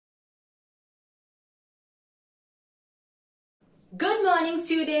Good morning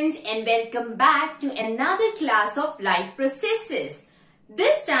students and welcome back to another class of life processes.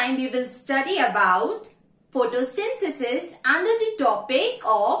 This time we will study about photosynthesis under the topic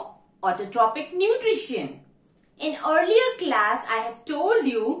of autotrophic nutrition. In earlier class I have told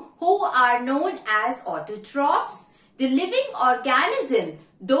you who are known as autotrophs, the living organism,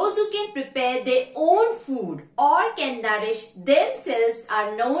 those who can prepare their own food or can nourish themselves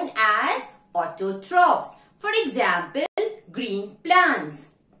are known as autotrophs. For example, green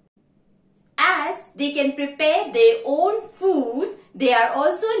plants. As they can prepare their own food, they are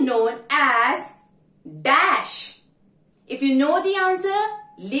also known as dash. If you know the answer,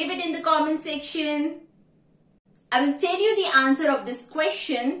 leave it in the comment section. I will tell you the answer of this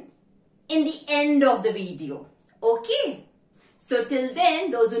question in the end of the video. Okay? So till then,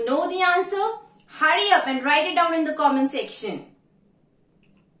 those who know the answer, hurry up and write it down in the comment section.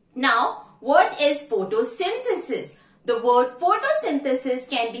 Now, what is photosynthesis? The word photosynthesis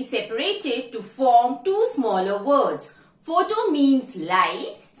can be separated to form two smaller words. Photo means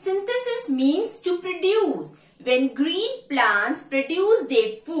light, synthesis means to produce. When green plants produce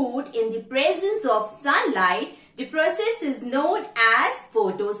their food in the presence of sunlight, the process is known as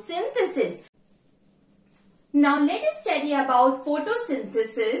photosynthesis. Now let us study about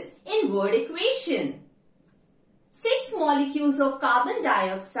photosynthesis in word equation. 6 molecules of carbon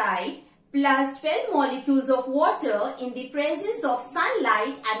dioxide plus 12 molecules of water in the presence of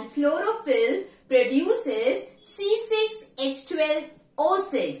sunlight and chlorophyll produces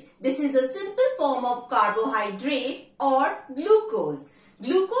C6H12O6. This is a simple form of carbohydrate or glucose.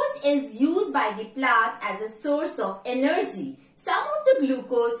 Glucose is used by the plant as a source of energy. Some of the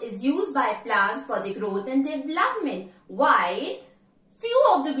glucose is used by plants for the growth and development, while few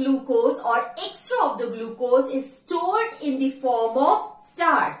of the glucose or extra of the glucose is stored in the form of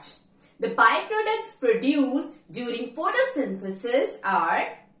starch. The byproducts produced during photosynthesis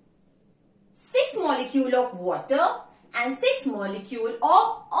are 6 molecules of water and 6 molecules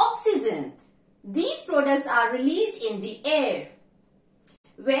of oxygen. These products are released in the air.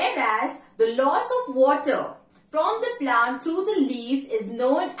 Whereas the loss of water from the plant through the leaves is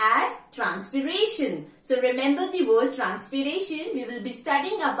known as transpiration. So remember the word transpiration. We will be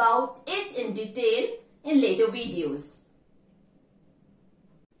studying about it in detail in later videos.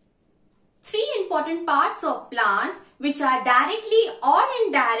 3 important parts of plant which are directly or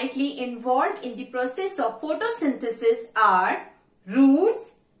indirectly involved in the process of photosynthesis are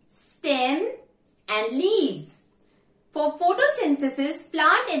roots, stem and leaves. For photosynthesis,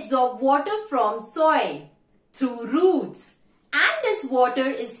 plant absorb water from soil through roots and this water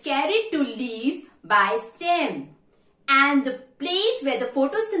is carried to leaves by stem, and the place where the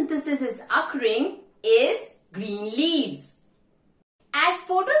photosynthesis is occurring is green leaves. As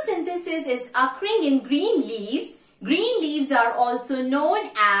photosynthesis is occurring in green leaves are also known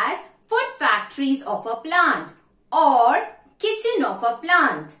as food factories of a plant or kitchen of a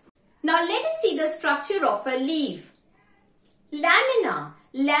plant. Now let us see the structure of a leaf. Lamina.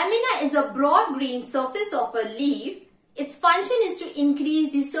 Lamina is a broad green surface of a leaf. Its function is to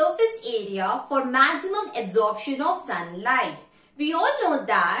increase the surface area for maximum absorption of sunlight. We all know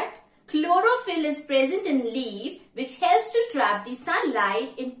that chlorophyll is present in leaf which helps to trap the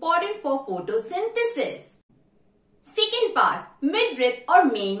sunlight, important for photosynthesis. Second part, midrib or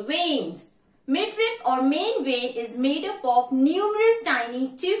main veins. Midrib or main vein is made up of numerous tiny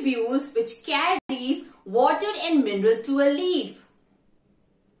tubules which carries water and mineral to a leaf.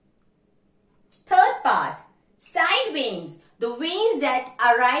 Third part, side veins. The veins that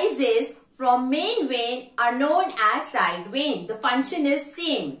arises from main vein are known as side vein. The function is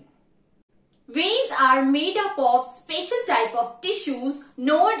same. Veins are made up of special type of tissues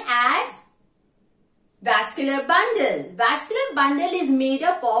known as vascular bundle. Vascular bundle is made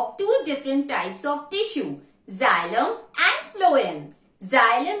up of 2 different types of tissue, xylem and phloem.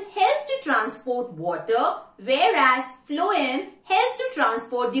 Xylem helps to transport water, whereas phloem helps to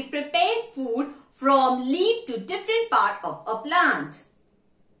transport the prepared food from leaf to different part of a plant.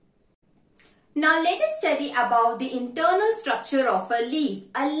 Now let us study about the internal structure of a leaf.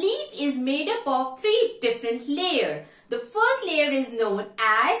 A leaf is made up of 3 different layers. The first layer is known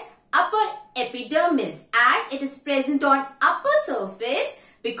as upper epidermis, as it is present on upper surface.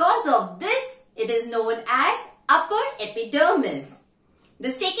 Because of this, it is known as upper epidermis. The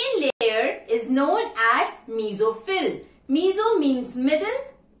second layer is known as mesophyll. Meso means middle,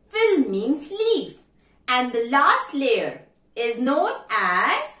 phyll means leaf. And the last layer is known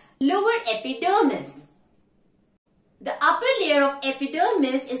as lower epidermis. The upper layer of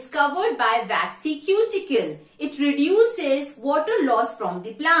epidermis is covered by waxy cuticle. It reduces water loss from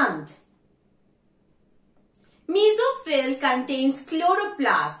the plant. Mesophyll contains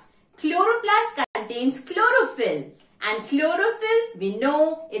chloroplast. Chloroplast contains chlorophyll. And chlorophyll, we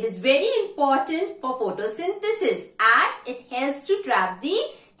know it is very important for photosynthesis as it helps to trap the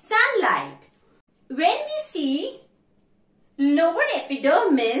sunlight. When we see lower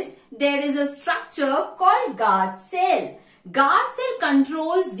epidermis, there is a structure called guard cell. Guard cell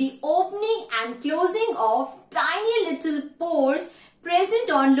controls the opening and closing of tiny little pores present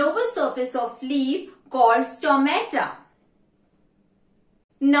on lower surface of leaf called stomata.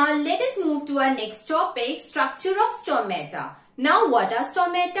 Now let us move to our next topic, structure of stomata. Now what are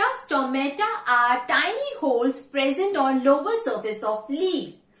stomata? Stomata are tiny holes present on lower surface of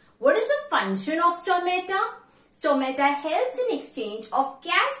leaf. What is the function of stomata? Stomata helps in exchange of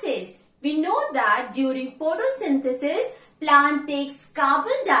gases. We know that during photosynthesis, plant takes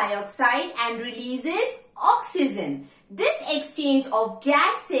carbon dioxide and releases oxygen. This exchange of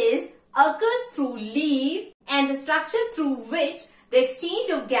gases occurs through leaf, and the structure through which the exchange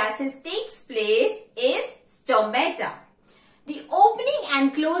of gases takes place is stomata. The opening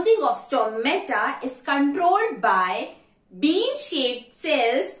and closing of stomata is controlled by bean-shaped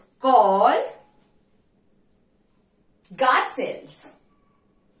cells called guard cells.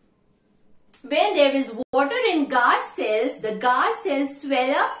 When there is water in guard cells, the guard cells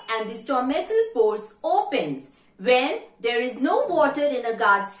swell up and the stomatal pores opens. When there is no water in a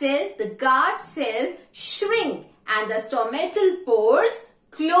guard cell, the guard cells shrink and the stomatal pores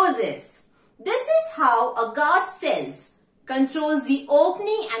closes. This is how a guard cells controls the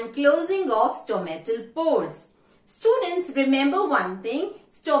opening and closing of stomatal pores. Students, remember one thing,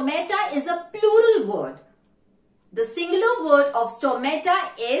 stomata is a plural word. The singular word of stomata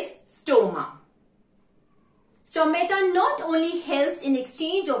is stoma. Stomata not only helps in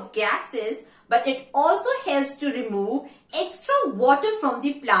exchange of gases, but it also helps to remove extra water from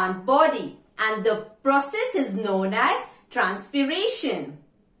the plant body, and the process is known as transpiration.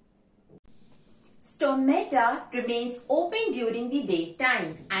 Stomata remains open during the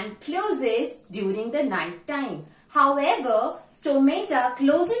daytime and closes during the night time. However, stomata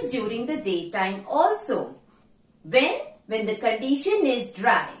closes during the daytime also. When the condition is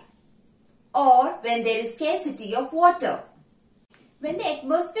dry or when there is scarcity of water. When the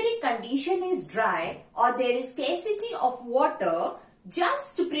atmospheric condition is dry or there is scarcity of water,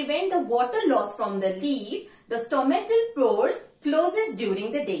 just to prevent the water loss from the leaf, the stomatal pores closes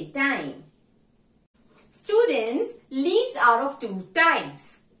during the daytime. Students, leaves are of two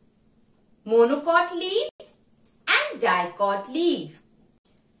types, monocot leaf and dicot leaf.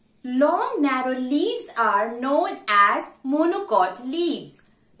 Long narrow leaves are known as monocot leaves.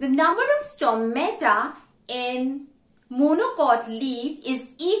 The number of stomata in monocot leaf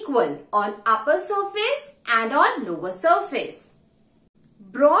is equal on upper surface and on lower surface.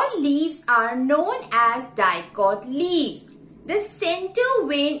 Broad leaves are known as dicot leaves. The center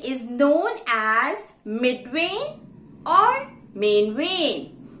vein is known as midvein or main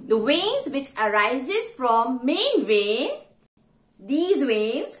vein. The veins which arises from main vein, these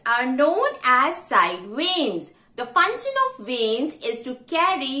veins are known as side veins. The function of veins is to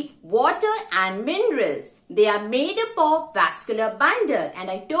carry water and minerals. They are made up of vascular bundle,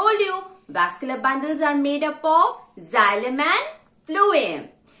 and I told you vascular bundles are made up of xylem and phloem.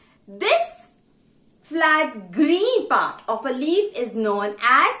 This flat green part of a leaf is known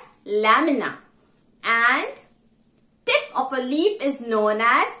as lamina, and tip of a leaf is known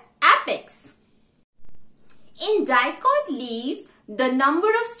as apex. In dicot leaves, the number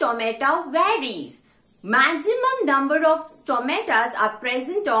of stomata varies. Maximum number of stomatas are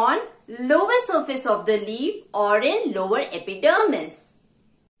present on lower surface of the leaf or in lower epidermis.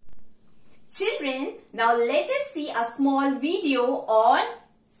 Children, now let us see a small video on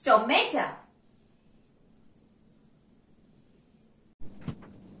stomata.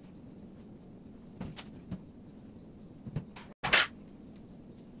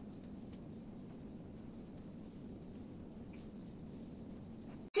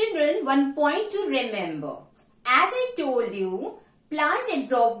 Children, one point to remember. As I told you, plants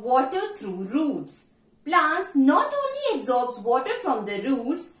absorb water through roots. Plants not only absorbs water from the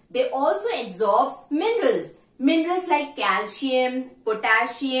roots, they also absorb minerals. Minerals like calcium,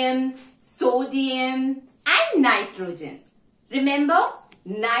 potassium, sodium and nitrogen. Remember,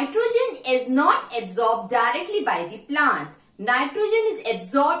 nitrogen is not absorbed directly by the plant. Nitrogen is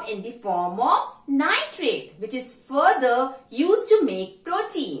absorbed in the form of nitrate, which is further used to make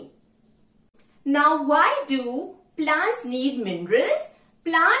protein. Now, why do plants need minerals?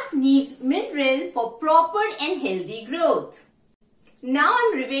 Plant needs mineral for proper and healthy growth. Now,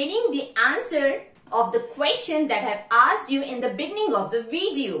 I am revealing the answer of the question that I have asked you in the beginning of the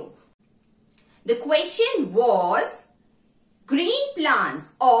video. The question was, green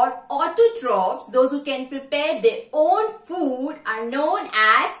plants or autotrophs, those who can prepare their own food, are known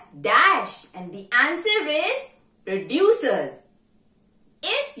as dash, and the answer is producers.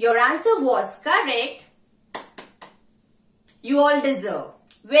 If your answer was correct, you all deserve.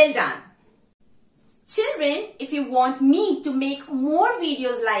 Well done. Children, if you want me to make more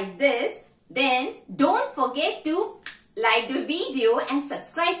videos like this, then don't forget to like the video and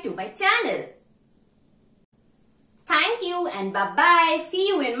subscribe to my channel. Thank you and bye-bye. See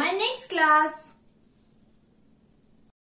you in my next class.